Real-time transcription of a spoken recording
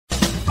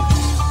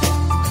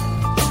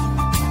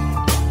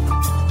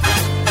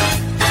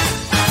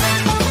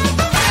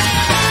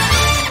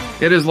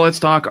It is Let's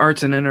Talk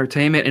Arts and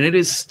Entertainment, and it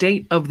is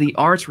State of the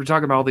Arts. We're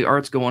talking about all the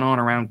arts going on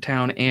around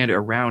town and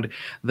around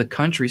the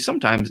country,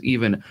 sometimes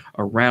even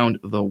around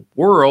the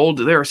world.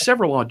 There are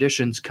several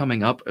auditions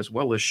coming up, as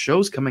well as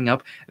shows coming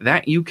up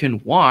that you can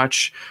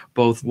watch,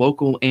 both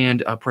local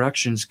and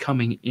productions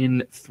coming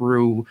in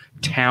through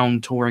town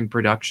touring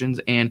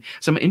productions, and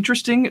some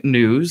interesting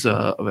news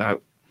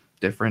about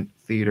different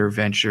theater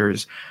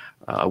ventures.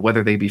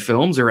 Whether they be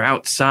films or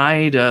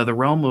outside the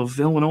realm of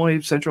Illinois,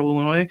 central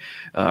Illinois,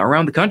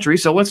 around the country.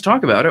 So let's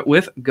talk about it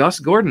with Gus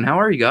Gordon. How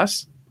are you,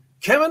 Gus?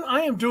 Kevin,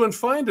 I am doing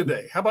fine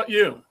today. How about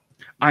you?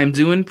 I'm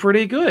doing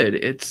pretty good.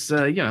 It's,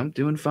 I'm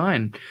doing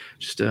fine.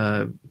 Just,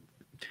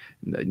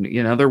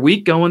 another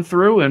week going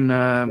through and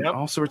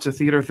all sorts of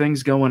theater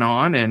things going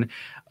on. And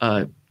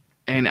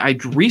I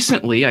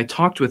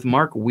talked with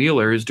Mark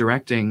Wheeler, who's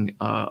directing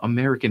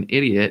American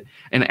Idiot.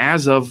 And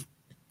as of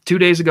 2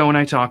 days ago when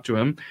I talked to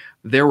him,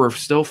 there were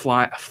still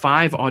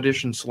 5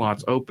 audition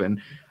slots open.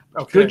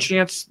 Okay. Good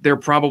chance they're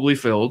probably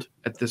filled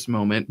at this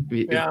moment,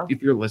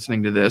 if you're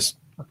listening to this,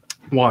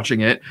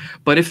 watching it.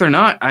 But if they're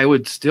not, I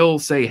would still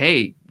say,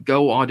 hey,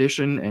 go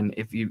audition. And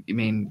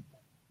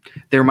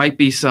there might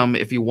be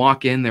if you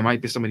walk in, there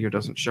might be somebody who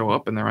doesn't show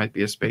up and there might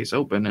be a space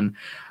open. And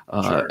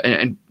sure.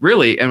 and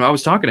I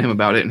was talking to him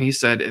about it, and he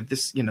said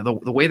this,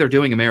 the way they're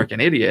doing American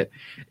Idiot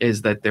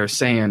is that they're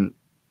saying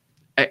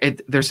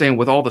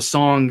with all the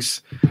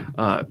songs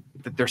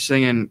that they're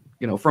singing,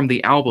 from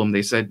the album,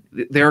 they said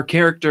there are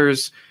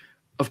characters,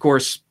 of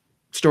course,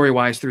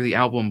 story-wise through the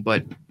album,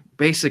 but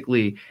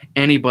basically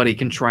anybody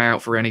can try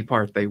out for any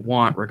part they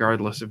want,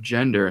 regardless of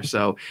gender.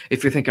 So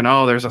if you're thinking,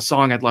 oh, there's a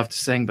song I'd love to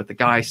sing, but the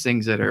guy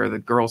sings it or the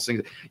girl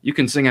sings it, you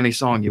can sing any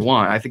song you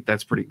want. I think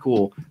that's pretty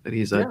cool that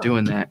he's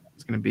doing that.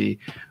 It's going to be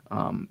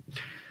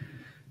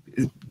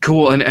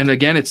cool. And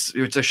again, it's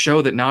a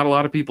show that not a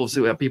lot of people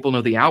see. People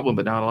know the album,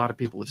 but not a lot of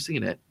people have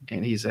seen it.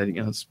 And he said,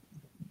 it's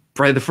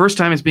probably the first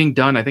time it's being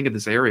done, I think, in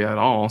this area at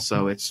all.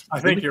 So I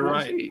think you're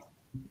right.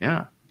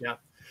 Yeah. Yeah.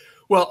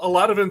 Well, a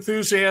lot of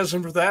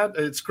enthusiasm for that.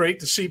 It's great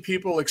to see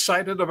people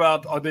excited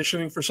about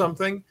auditioning for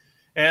something,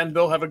 and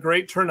they'll have a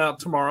great turnout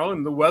tomorrow.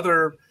 And the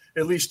weather,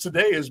 at least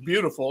today, is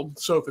beautiful.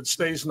 So if it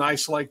stays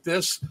nice like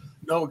this,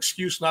 no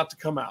excuse not to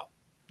come out.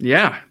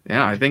 Yeah,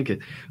 I think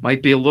it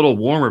might be a little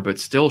warmer, but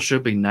still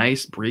should be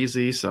nice,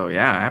 breezy. So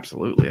yeah,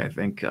 absolutely. I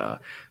think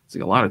see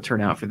a lot of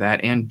turnout for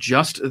that. And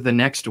just the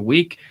next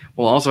week,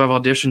 we'll also have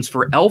auditions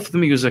for Elf the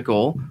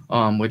Musical,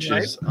 which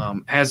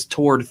has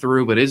toured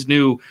through, but is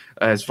new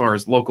as far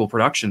as local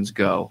productions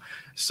go.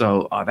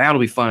 So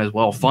that'll be fun as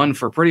well. Fun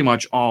for pretty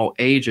much all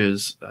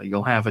ages.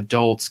 You'll have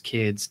adults,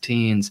 kids,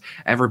 teens,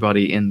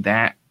 everybody in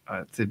that.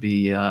 To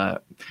be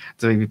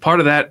part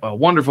of that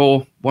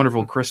wonderful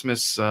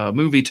Christmas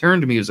movie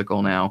turned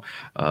musical now,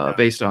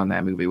 based on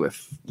that movie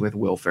with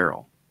Will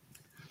Ferrell.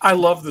 I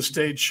love the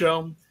stage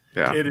show.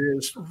 Yeah. It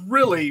is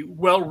really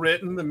well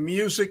written. The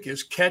music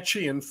is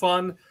catchy and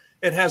fun.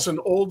 It has an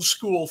old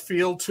school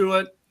feel to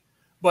it,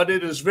 but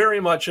it is very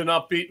much an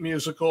upbeat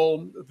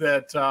musical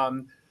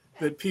that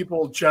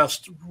people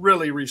just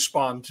really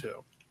respond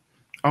to.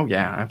 Oh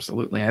yeah,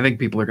 absolutely. I think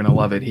people are going to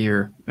love it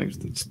here.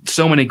 There's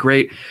so many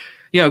great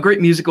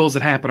musicals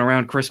that happen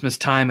around Christmas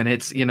time, and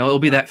it's, it'll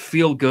be that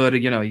feel good,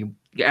 you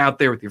get out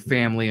there with your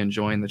family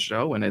enjoying the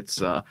show, and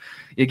it's,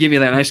 it give you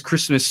that nice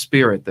Christmas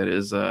spirit that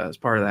is as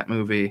part of that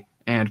movie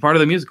and part of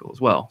the musical as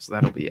well. So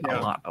that'll be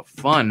a lot of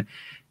fun.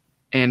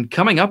 And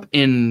coming up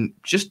in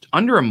just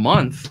under a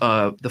month,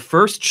 the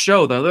first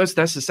show, though that's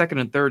the second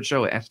and third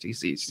show at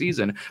STC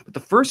season, but the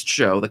first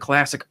show, the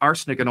classic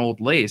Arsenic and Old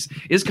Lace,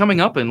 is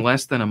coming up in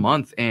less than a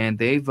month, and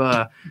they've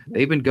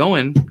been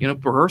going,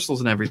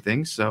 rehearsals and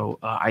everything. So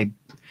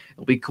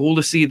it'll be cool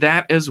to see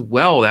that as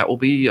well. That will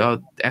be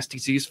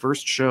STC's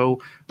first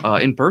show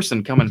in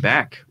person coming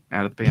back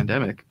out of the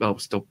pandemic. Well,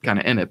 still kind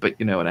of in it, but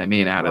you know what I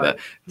mean, out of the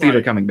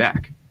theater coming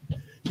back.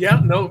 Yeah,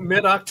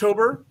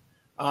 mid-October.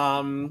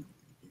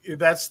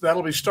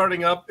 That'll be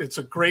starting up. It's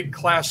a great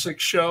classic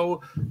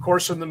show. Of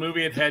course, in the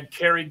movie, it had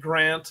Cary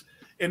Grant,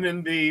 and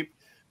in the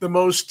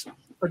most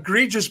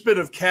egregious bit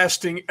of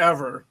casting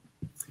ever,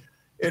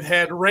 it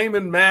had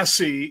Raymond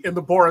Massey in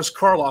the Boris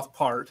Karloff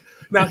part.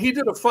 Now, he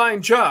did a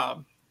fine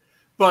job,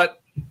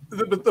 but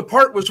the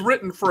part was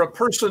written for a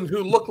person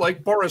who looked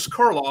like Boris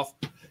Karloff.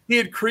 He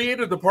had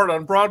created the part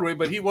on Broadway,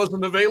 but he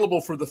wasn't available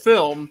for the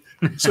film,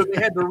 so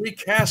they had to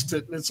recast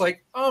it. And it's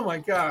like, oh my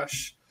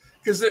gosh.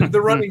 Because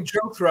the running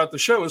joke throughout the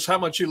show is how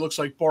much he looks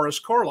like Boris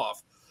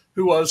Karloff,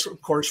 who was,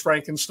 of course,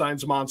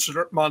 Frankenstein's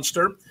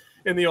monster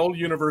in the old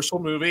Universal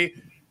movie.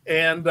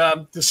 And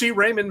to see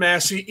Raymond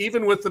Massey,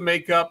 even with the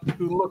makeup,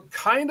 who looked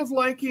kind of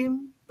like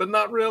him, but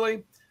not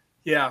really.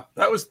 Yeah,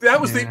 that was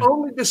the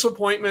only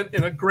disappointment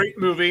in a great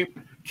movie.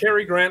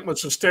 Cary Grant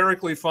was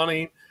hysterically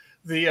funny.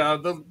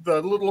 The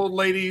little old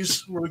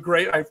ladies were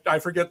great. I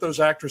forget those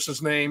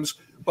actresses' names,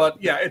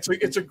 but yeah, it's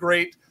a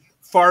great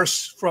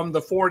farce from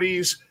the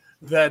 40s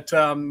that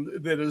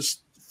is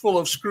full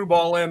of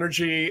screwball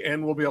energy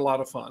and will be a lot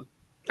of fun.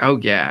 Oh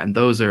yeah, and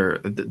those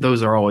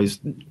are always,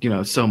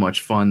 so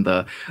much fun.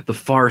 The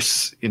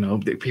farce,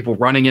 the people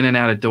running in and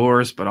out of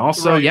doors, but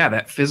also Right.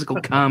 that physical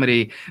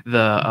comedy,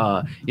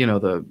 the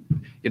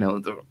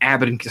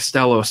Abbott and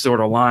Costello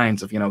sort of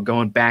lines of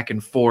going back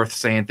and forth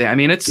saying things. I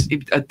mean,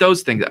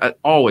 those things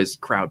always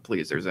crowd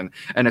pleasers and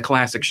a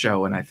classic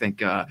show. And I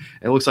think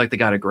it looks like they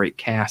got a great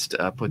cast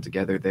put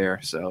together there.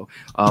 So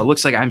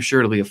looks like I'm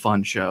sure it'll be a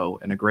fun show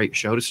and a great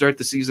show to start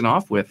the season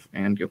off with.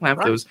 And you'll have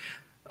those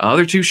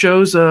other two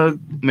shows,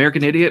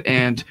 American Idiot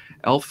and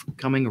Elf,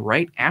 coming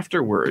right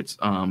afterwards.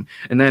 And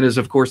that is,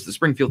 of course, the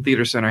Springfield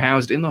Theater Center,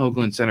 housed in the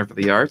Hoagland Center for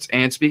the Arts.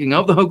 And speaking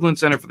of the Hoagland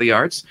Center for the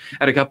Arts,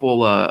 had a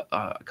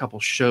couple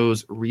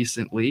shows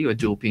recently, a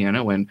dual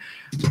piano and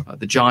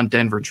the John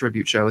Denver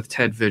tribute show with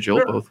Ted Vigil.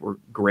 Sure. Both were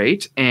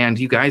great. And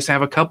you guys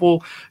have a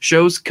couple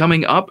shows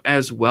coming up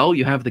as well.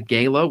 You have the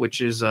Gala,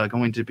 which is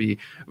going to be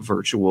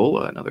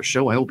virtual, another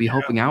show I will be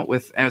helping out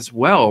with as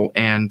well.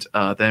 And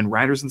then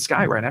Riders in the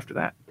Sky right after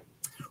that.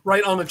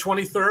 Right on the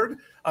 23rd,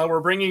 we're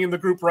bringing in the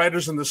group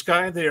Riders in the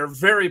Sky. They are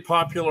very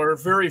popular,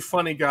 very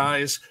funny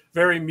guys,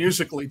 very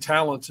musically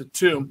talented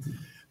too.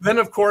 Then,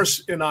 of course,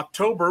 in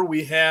October,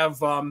 we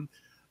have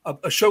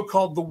a show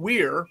called The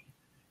Weir,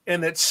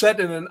 and it's set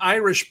in an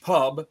Irish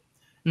pub,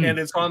 and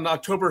it's on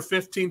October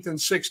 15th and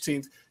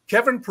 16th.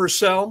 Kevin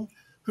Purcell,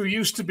 who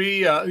used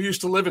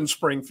to live in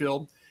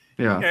Springfield,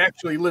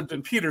 actually lived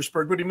in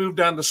Petersburg, but he moved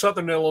down to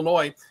Southern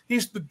Illinois.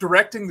 He's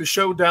directing the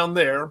show down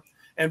there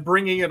and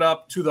bringing it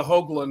up to the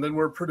Hoagland, and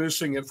we're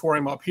producing it for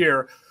him up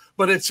here.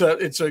 But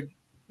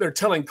they're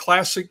telling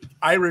classic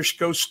Irish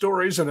ghost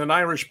stories in an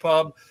Irish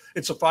pub.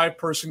 It's a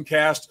 5-person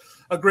cast,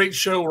 a great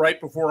show right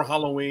before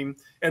Halloween.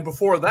 And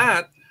before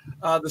that,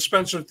 the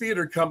Spencer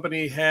Theater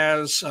Company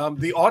has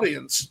The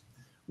Audience,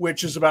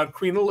 which is about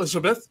Queen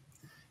Elizabeth,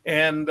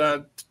 and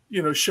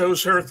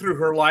shows her through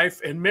her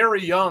life. And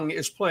Mary Young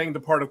is playing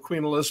the part of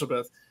Queen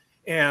Elizabeth.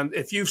 And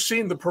if you've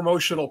seen the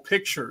promotional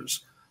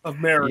pictures of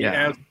Mary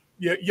as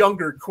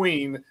younger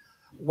queen,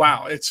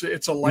 wow, it's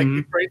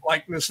a great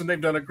likeness, and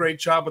they've done a great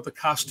job with the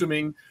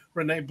costuming.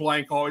 Renee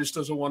Blank always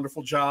does a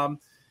wonderful job,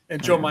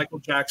 and Joe Michael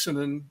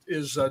Jackson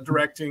is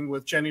directing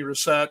with Jenny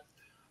Rissette.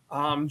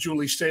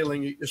 Julie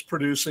Staling is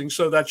producing,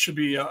 so that should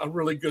be a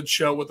really good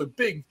show with a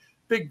big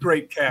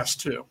great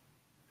cast too.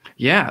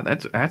 Yeah,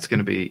 that's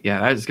gonna be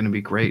that is gonna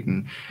be great,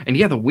 and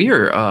The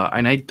Weir,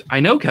 and I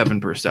know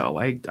Kevin Purcell.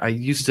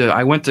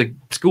 I went to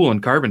school in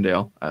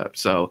Carbondale,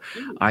 so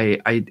I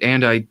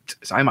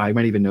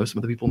might even know some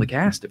of the people in the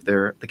cast if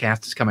the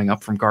cast is coming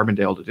up from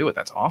Carbondale to do it.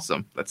 That's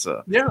awesome.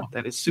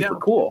 That is super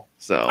cool.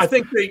 So I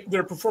think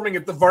they're performing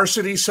at the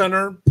Varsity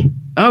Center.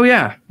 Oh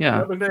yeah.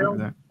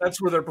 Carbondale. That's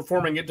where they're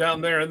performing it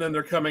down there, and then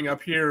they're coming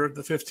up here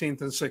the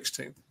 15th and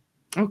 16th.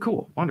 Oh,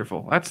 cool.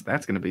 Wonderful.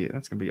 That's gonna be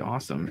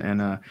awesome.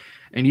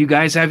 And you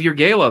guys have your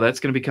gala that's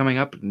gonna be coming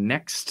up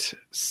next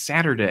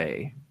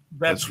Saturday.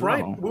 That's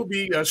right. We'll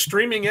be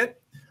streaming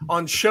it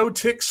on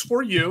Showtix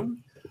for you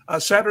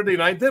Saturday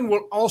night. Then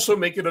we'll also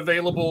make it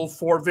available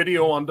for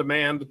video on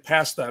demand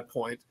past that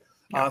point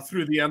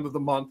through the end of the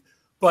month.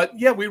 But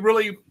we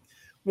really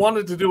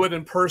wanted to do it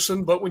in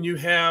person. But when you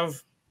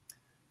have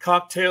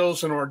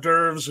cocktails and hors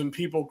d'oeuvres and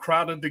people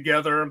crowded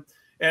together,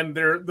 and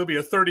there'll be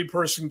a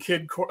 30-person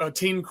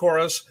teen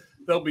chorus.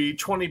 There'll be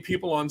 20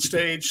 people on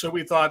stage. So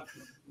we thought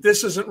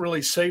this isn't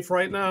really safe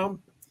right now.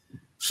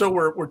 So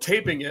we're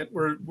taping it.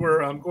 We're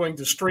going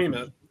to stream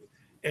it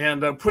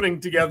and putting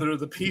together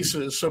the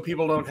pieces so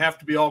people don't have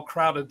to be all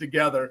crowded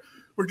together.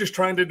 We're just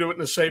trying to do it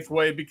in a safe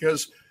way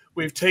because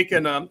we've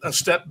taken a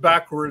step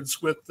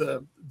backwards with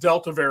the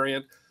Delta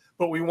variant,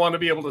 but we want to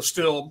be able to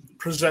still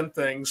present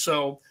things.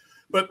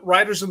 But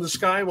Riders in the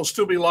Sky will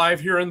still be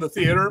live here in the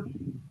theater.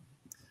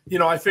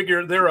 I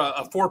figure they're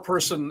a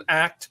 4-person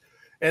act,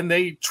 and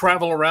they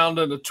travel around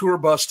in a tour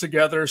bus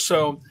together.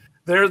 So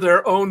they're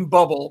their own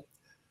bubble.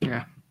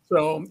 Yeah.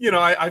 So,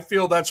 I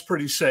feel that's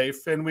pretty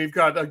safe, and we've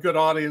got a good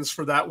audience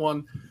for that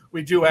one.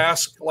 We do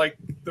ask, like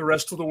the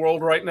rest of the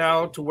world right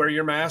now, to wear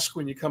your mask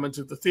when you come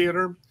into the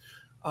theater.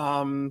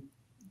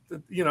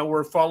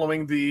 We're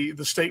following the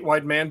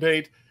statewide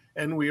mandate,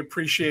 and we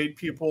appreciate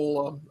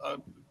people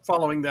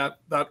following that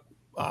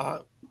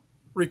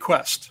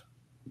request.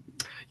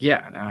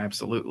 Yeah, no,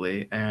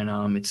 absolutely.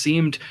 And it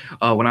seemed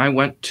when I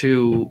went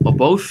to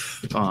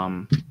both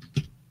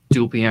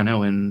dual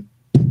piano and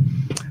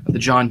the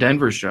John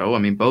Denver show, I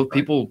mean, both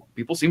people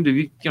seem to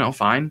be,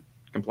 fine,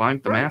 complying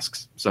with the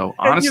masks. So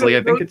honestly,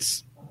 I think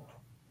it's...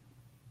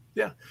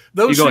 Yeah.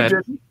 Those who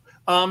didn't,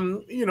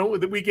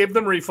 we gave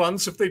them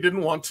refunds if they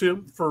didn't want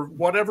to for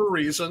whatever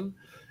reason,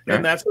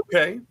 and that's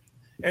okay.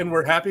 And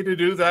we're happy to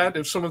do that.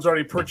 If someone's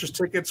already purchased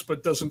tickets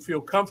but doesn't feel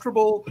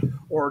comfortable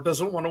or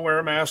doesn't want to wear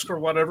a mask or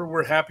whatever,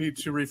 we're happy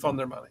to refund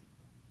their money.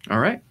 All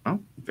right. Oh,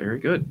 very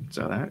good.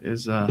 So that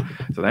is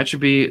that should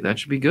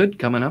be good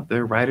coming up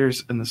there.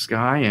 Riders in the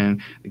Sky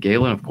and the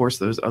Gala, and of course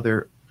those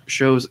other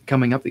shows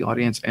coming up, The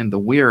Audience and The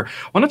Weir.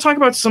 I want to talk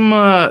about some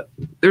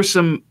there's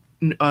some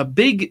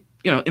big,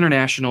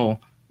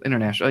 international,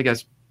 I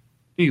guess,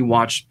 you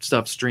watch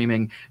stuff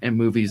streaming and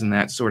movies and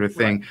that sort of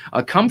thing.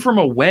 Come From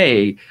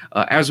Away,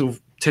 as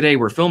of today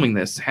we're filming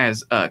this,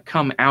 has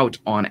come out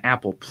on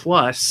Apple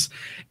Plus,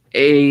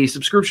 a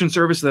subscription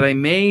service that I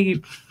may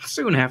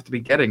soon have to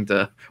be getting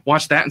to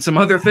watch that and some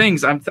other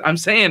things. I'm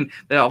saying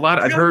that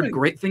I've heard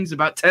great things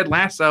about Ted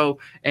Lasso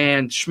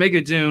and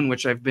Schmigadoon,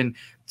 which I've been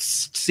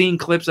seeing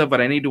clips of, but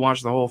I need to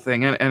watch the whole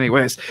thing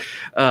anyways.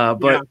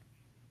 But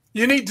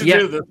you need to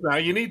do this now.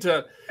 You need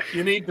to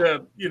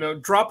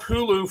drop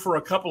Hulu for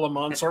a couple of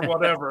months or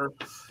whatever,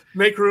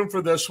 make room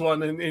for this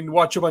one and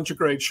watch a bunch of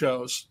great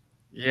shows.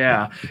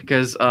 Yeah,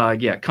 because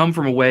Come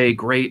From Away,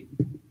 great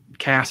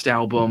cast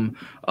album,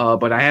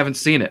 but I haven't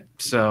seen it,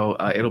 so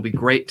it'll be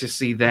great to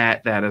see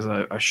that as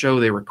a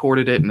show. They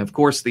recorded it, and of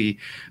course the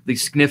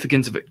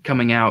significance of it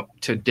coming out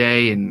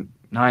today and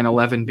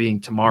 9/11 being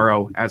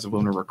tomorrow as of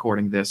when we're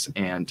recording this,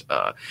 and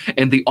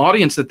the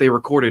audience that they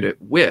recorded it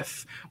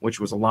with, which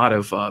was a lot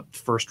of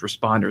first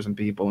responders and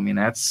people. I mean,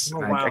 that's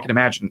I can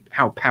imagine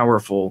how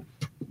powerful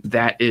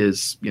that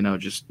is,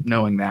 just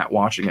knowing that,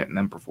 watching it, and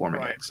then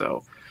performing it.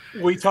 So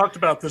we talked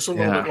about this a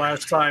little bit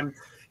last time.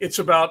 It's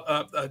about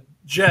a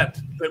jet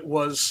that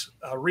was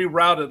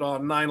rerouted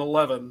on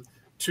 9/11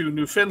 to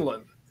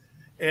Newfoundland.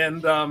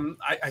 And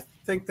I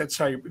think that's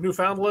how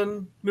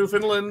Newfoundland.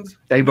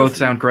 They both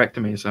sound correct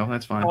to me, so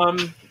that's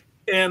fine.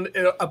 And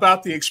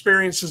about the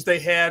experiences they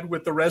had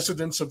with the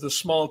residents of the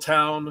small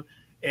town,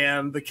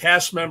 and the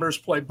cast members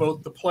play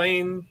both the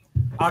plane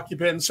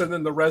occupants and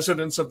then the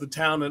residents of the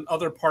town and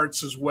other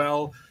parts as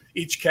well.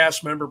 Each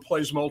cast member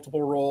plays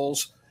multiple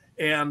roles.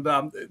 And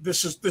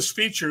this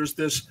features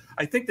this,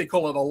 I think they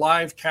call it a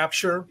live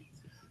capture.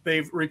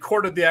 They've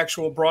recorded the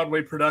actual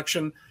Broadway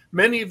production.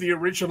 Many of the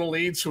original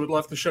leads who had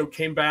left the show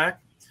came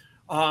back.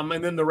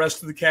 And then the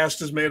rest of the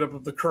cast is made up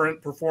of the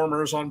current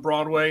performers on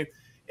Broadway.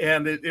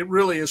 And it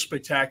really is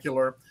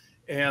spectacular.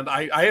 And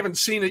I haven't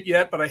seen it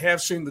yet, but I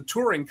have seen the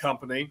touring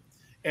company.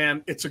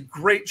 And it's a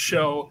great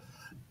show.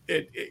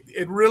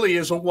 It really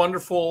is a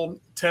wonderful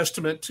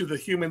testament to the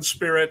human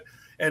spirit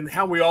and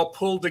how we all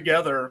pulled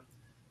together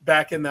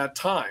back in that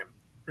time.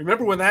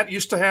 Remember when that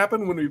used to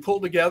happen, when we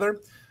pulled together?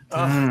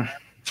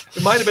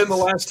 It might have been the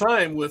last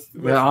time with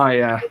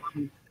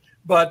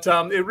but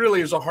it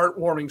really is a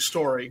heartwarming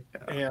story.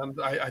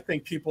 And I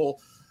think people,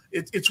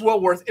 it's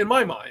well worth, in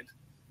my mind,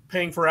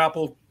 paying for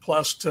Apple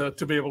Plus to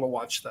be able to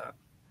watch that.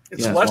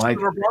 It's less than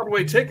a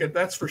Broadway ticket,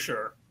 that's for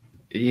sure.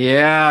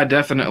 Yeah,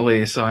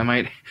 definitely. So I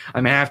may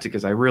have to,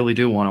 because I really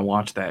do want to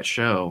watch that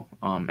show,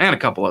 and a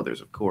couple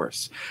others, of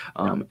course.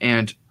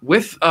 And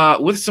with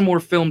some more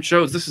film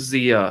shows, this is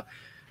the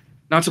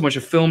not so much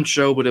a film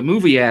show, but a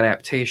movie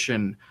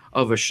adaptation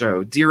of a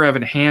show. Dear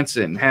Evan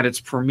Hansen had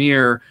its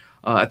premiere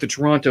at the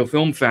Toronto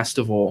Film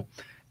Festival,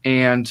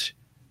 and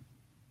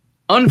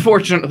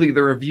unfortunately,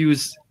 the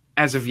reviews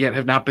as of yet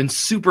have not been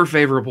super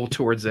favorable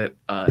towards it,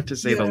 to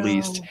say the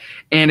least.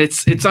 And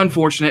it's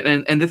unfortunate.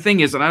 And the thing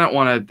is, and I don't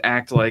want to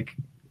act like,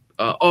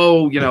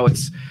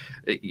 it's,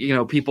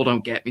 people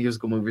don't get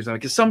musical movies,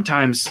 because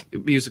sometimes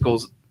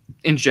musicals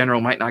in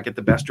general might not get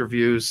the best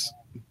reviews,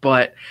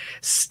 but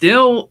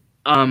still,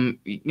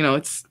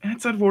 it's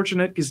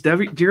unfortunate, because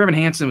Dear Evan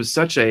Hansen was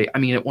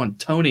it won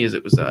Tonys.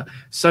 It was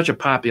such a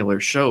popular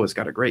show. It's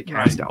got a great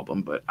cast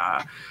album, but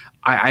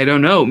I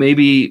don't know,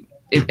 maybe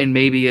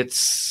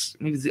it's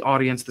the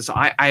audience.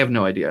 I have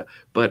no idea,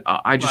 but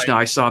I just know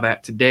I saw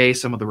that today.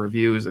 Some of the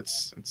reviews,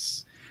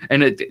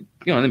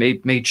 they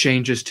made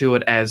changes to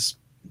it, as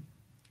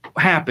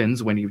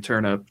happens when you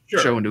turn a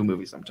show into a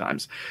movie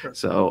sometimes.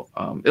 So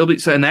it'll be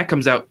and that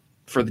comes out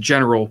for the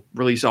general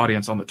release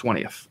audience on the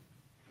 20th.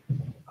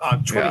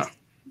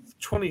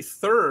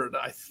 23rd,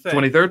 I think.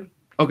 23rd?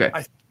 Okay.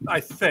 I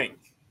think.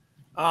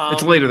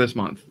 It's later this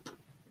month.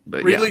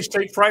 But release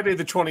date Friday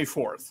the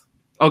 24th.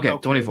 Okay,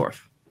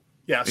 24th.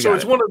 Yeah, so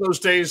it's one of those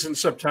days in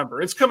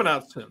September. It's coming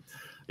out soon.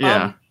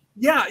 Yeah.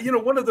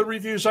 One of the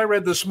reviews I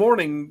read this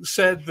morning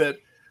said that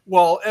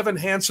while Evan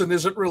Hansen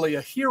isn't really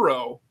a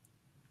hero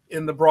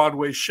in the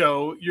Broadway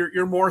show,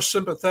 you're more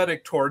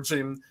sympathetic towards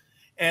him.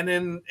 And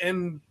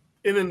in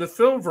the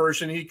film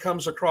version, he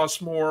comes across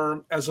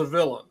more as a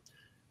villain.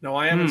 Now,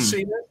 I haven't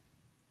seen it.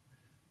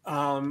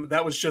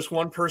 That was just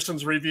one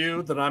person's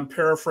review that I'm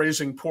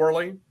paraphrasing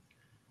poorly.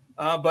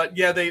 But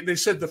yeah, they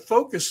said the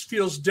focus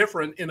feels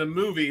different in a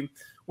movie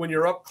when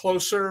you're up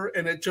closer,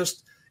 and it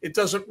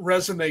doesn't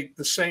resonate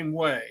the same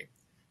way.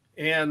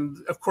 And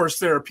of course,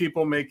 there are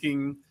people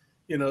making,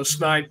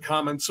 snide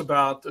comments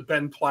about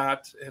Ben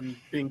Platt and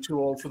being too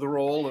old for the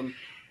role. And,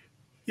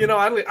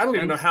 I don't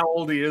even know how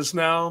old he is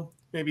now,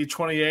 maybe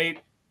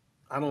 28.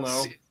 I don't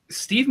know.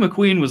 Steve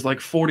McQueen was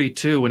like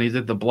 42 when he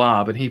did The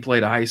Blob, and he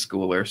played a high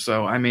schooler.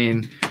 So, I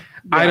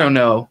don't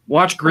know.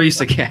 Watch Grease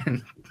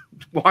again.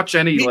 Watch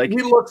any,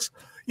 he looks,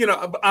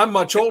 I'm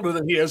much older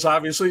than he is,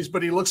 obviously,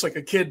 but he looks like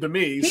a kid to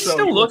me. He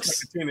still looks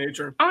like a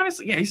teenager.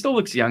 Honestly, yeah, he still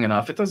looks young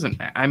enough. It doesn't,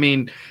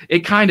 it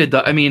kind of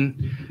does.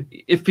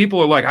 If people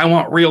are like, I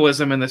want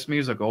realism in this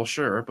musical,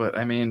 sure. But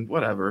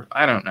whatever.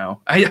 I don't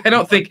know. I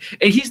don't think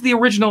he's the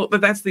original,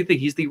 but that's the thing.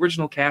 He's the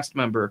original cast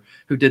member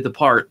who did the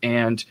part.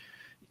 And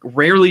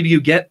rarely do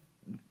you get,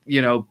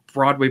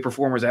 Broadway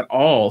performers at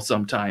all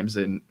sometimes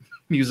in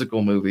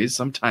musical movies.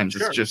 Sometimes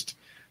it's just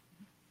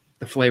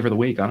the flavor of the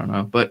week. I don't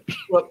know. But,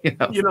 well,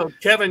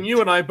 Kevin,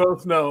 you and I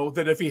both know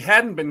that if he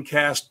hadn't been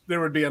cast, there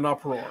would be an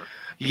uproar.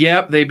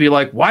 Yep. They'd be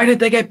like, why did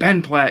they get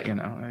Ben Platt?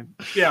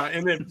 Yeah.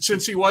 And then,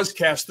 since he was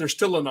cast, there's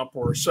still an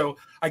uproar. So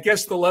I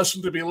guess the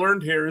lesson to be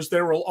learned here is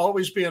there will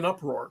always be an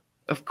uproar.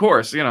 Of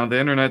course, the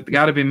internet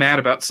got to be mad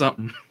about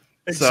something.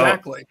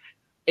 Exactly. So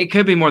it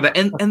could be more that.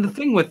 And the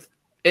thing with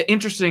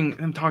interesting,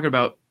 I'm talking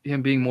about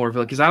him being more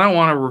villain because I don't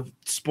want to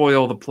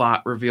spoil the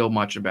plot, reveal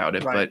much about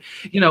it, but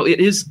it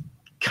is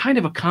kind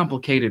of a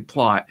complicated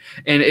plot,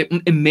 and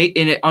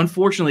it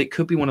unfortunately it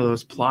could be one of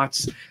those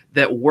plots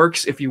that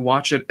works if you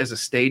watch it as a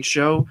stage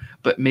show,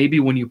 but maybe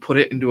when you put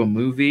it into a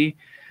movie,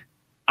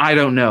 I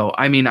don't know.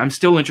 I mean, I'm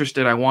still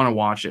interested. I want to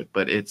watch it,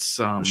 but it's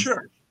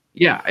sure.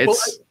 Yeah,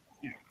 it's.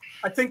 Well,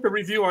 I think the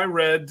review I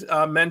read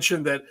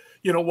mentioned that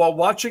while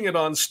watching it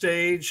on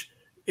stage.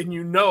 And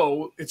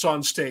it's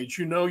on stage.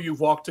 You've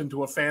walked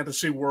into a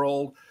fantasy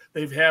world.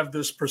 They have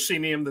this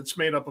proscenium that's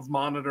made up of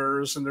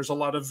monitors, and there's a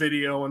lot of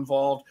video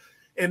involved.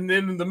 And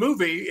then in the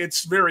movie,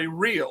 it's very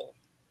real.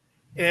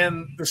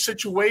 And the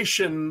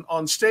situation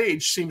on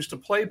stage seems to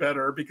play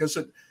better because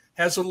it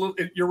has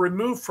you're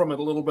removed from it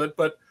a little bit.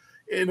 But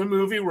in a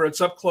movie where it's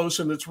up close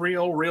and it's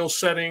real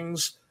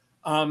settings,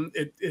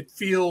 it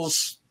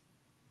feels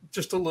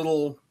just a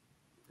little,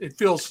 it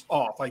feels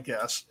off, I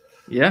guess.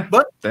 Yeah,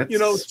 but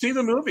see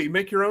the movie,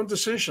 make your own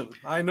decision.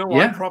 I know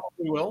I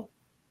probably will.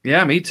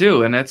 Yeah, me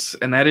too. And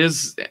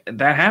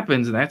that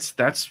happens, and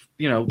that's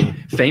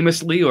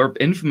famously or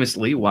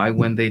infamously why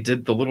when they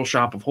did the Little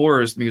Shop of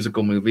Horrors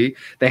musical movie,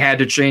 they had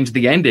to change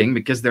the ending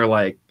because they're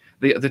like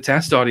the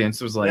test audience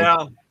was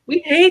like, we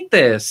hate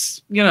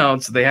this, so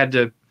they had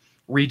to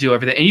redo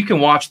everything. And you can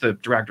watch the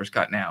director's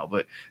cut now,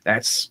 but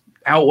that's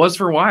how it was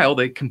for a while.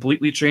 They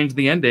completely changed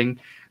the ending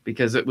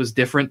because it was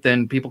different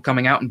than people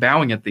coming out and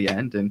bowing at the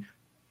end, and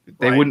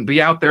they wouldn't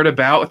be out there to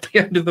bow at the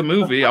end of the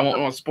movie. I won't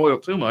want to spoil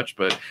too much,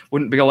 but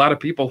wouldn't be a lot of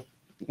people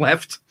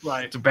left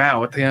to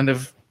bow at the end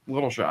of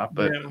Little Shop.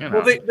 But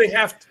well, they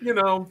have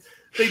to,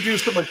 they do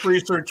so much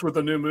research with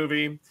a new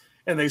movie,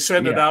 and they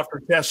send it out for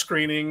test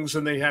screenings,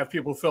 and they have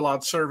people fill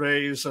out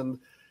surveys, and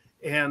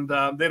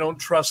they don't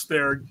trust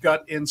their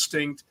gut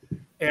instinct.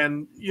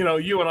 And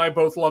you and I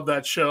both love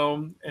that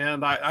show,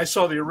 and I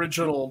saw the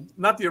original,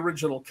 not the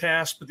original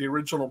cast, but the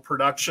original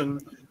production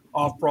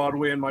off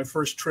Broadway in my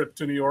first trip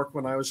to New York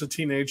when I was a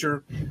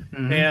teenager,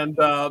 and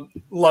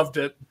loved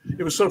it.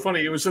 It was so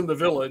funny. It was in the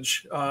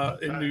Village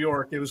in New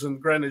York. It was in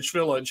Greenwich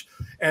Village,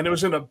 and it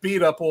was in a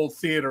beat up old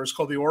theater. It's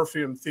called the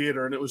Orpheum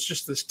Theater, and it was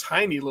just this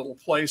tiny little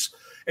place.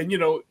 And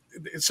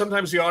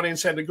sometimes the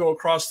audience had to go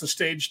across the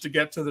stage to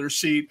get to their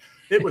seat.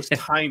 It was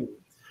tiny.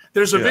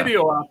 There's a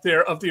video out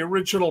there of the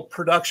original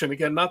production.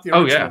 Again, not the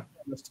original,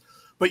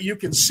 but you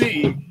can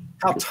see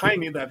how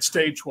tiny that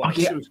stage was.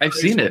 Oh, yeah, I've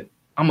seen it.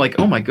 I'm like,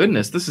 oh my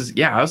goodness, this is,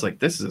 I was like,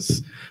 this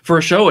is for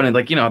a show. And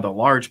the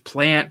large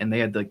plant, and they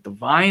had like the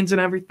vines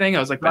and everything. I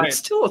was like, but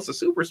it's a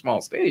super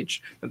small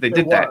stage that they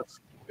did that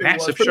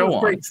massive show on. It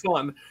was great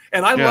fun.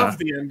 And I loved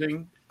the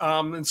ending.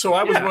 And so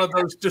I was one of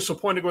those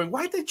disappointed going,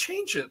 why'd they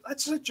change it?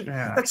 That's such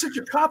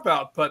a cop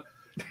out. But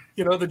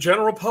the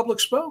general public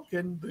spoke,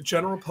 and the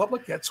general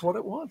public gets what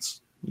it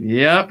wants.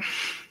 Yep.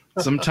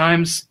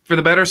 Sometimes for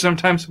the better,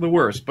 sometimes for the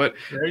worse. But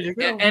there you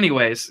go.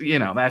 Anyways,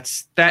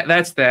 that's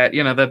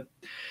that.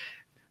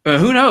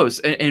 Who knows?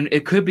 And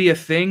it could be a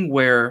thing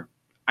where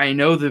I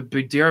know the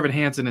Dear Evan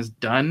Hansen is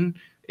done.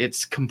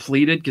 It's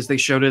completed because they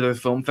showed it at the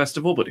film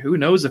festival. But who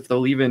knows if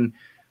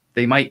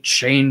they might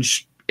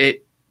change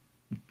it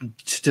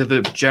to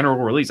the general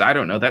release. I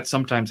don't know. That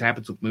sometimes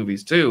happens with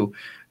movies too.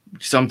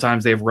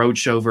 Sometimes they have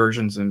roadshow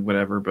versions and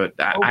whatever. But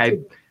But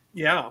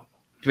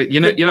you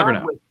never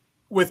know.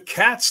 With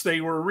Cats,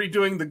 they were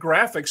redoing the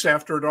graphics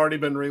after it had already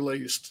been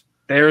released.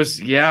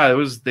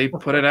 They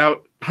put it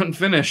out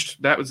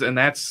unfinished.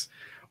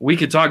 We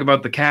could talk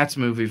about the Cats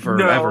movie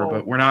forever,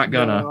 but we're not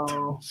gonna.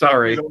 No,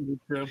 sorry.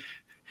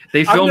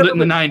 They filmed it in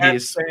the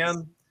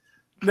 90s.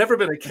 Never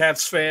been a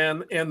Cats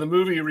fan, and the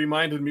movie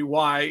reminded me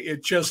why.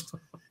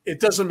 It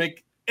doesn't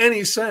make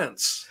any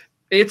sense.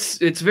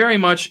 It's very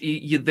much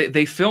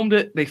they filmed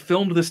it. They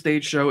filmed the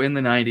stage show in the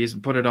 90s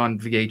and put it on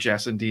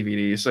VHS and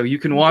DVD, so you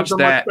can watch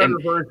that. And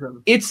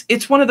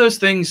it's one of those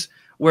things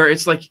where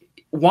it's like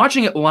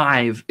watching it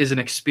live is an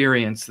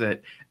experience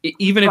that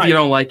even if you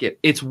don't like it,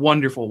 it's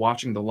wonderful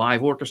watching the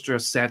live orchestra,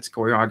 sets,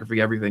 choreography,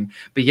 everything.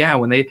 But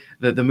when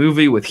the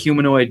movie with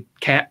humanoid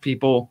cat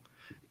people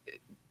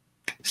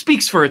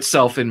speaks for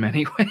itself in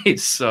many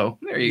ways. So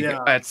there you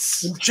go.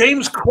 That's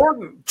James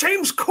Corden.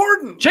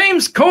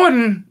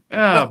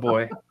 Oh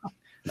boy.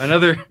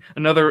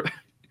 another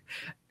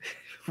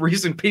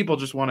reason people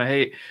just want to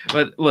hate.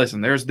 But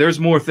listen, there's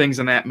more things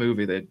in that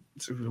movie that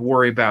to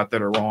worry about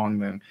that are wrong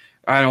than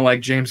I don't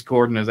like James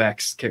Corden as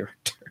X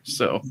character.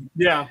 So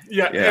yeah.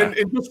 And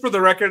just for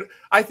the record,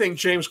 I think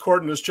James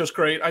Corden is just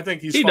great. I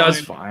think he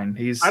does fine.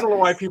 I don't know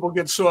why people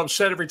get so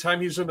upset every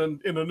time he's in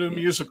a new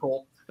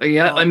musical.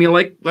 Yeah, I mean,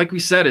 like we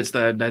said, it's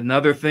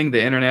another thing.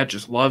 The internet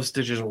just loves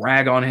to just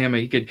rag on him.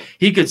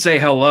 He could say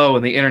hello,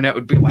 and the internet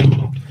would be like,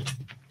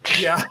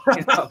 yeah,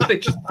 they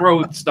just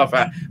throw stuff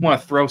at.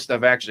 Want to throw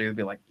stuff? Actually, it'd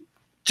be like,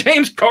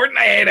 James Corden,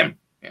 I hate him.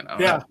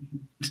 Yeah.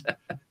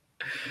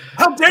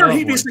 How dare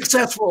he be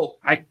successful?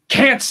 I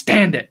can't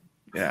stand it.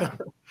 Yeah.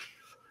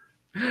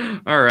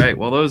 All right.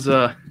 Well, those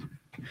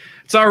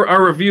it's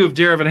our review of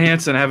Dear Evan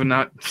Hansen. I have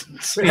not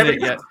seen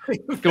it yet.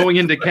 Going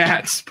into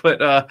Cats, but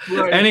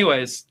right.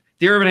 Anyways,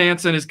 Dear Evan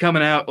Hansen is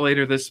coming out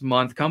later this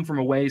month. Come From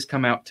Away's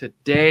come out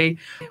today.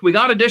 We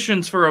got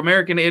editions for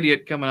American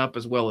Idiot coming up,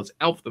 as well as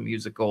Elf the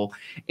Musical.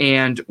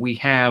 And we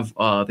have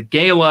the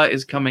Gala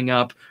is coming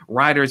up.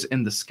 Riders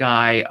in the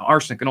Sky,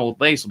 Arsenic and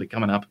Old Lace will be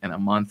coming up in a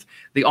month.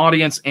 The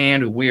Audience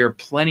and We're,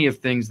 plenty of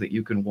things that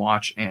you can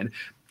watch and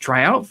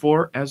try out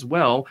for as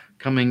well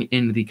coming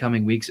in the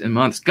coming weeks and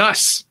months.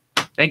 Gus,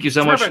 thank you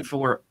so much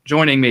for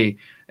joining me.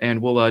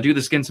 And we'll do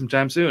this again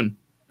sometime soon.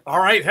 All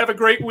right. Have a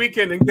great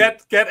weekend and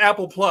get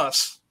Apple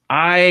Plus.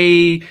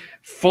 I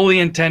fully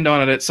intend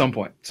on it at some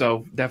point.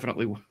 So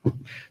definitely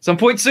some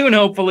point soon,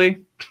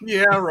 hopefully.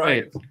 Yeah,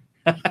 right.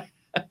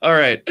 All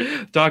right.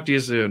 Talk to you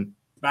soon.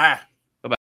 Bye.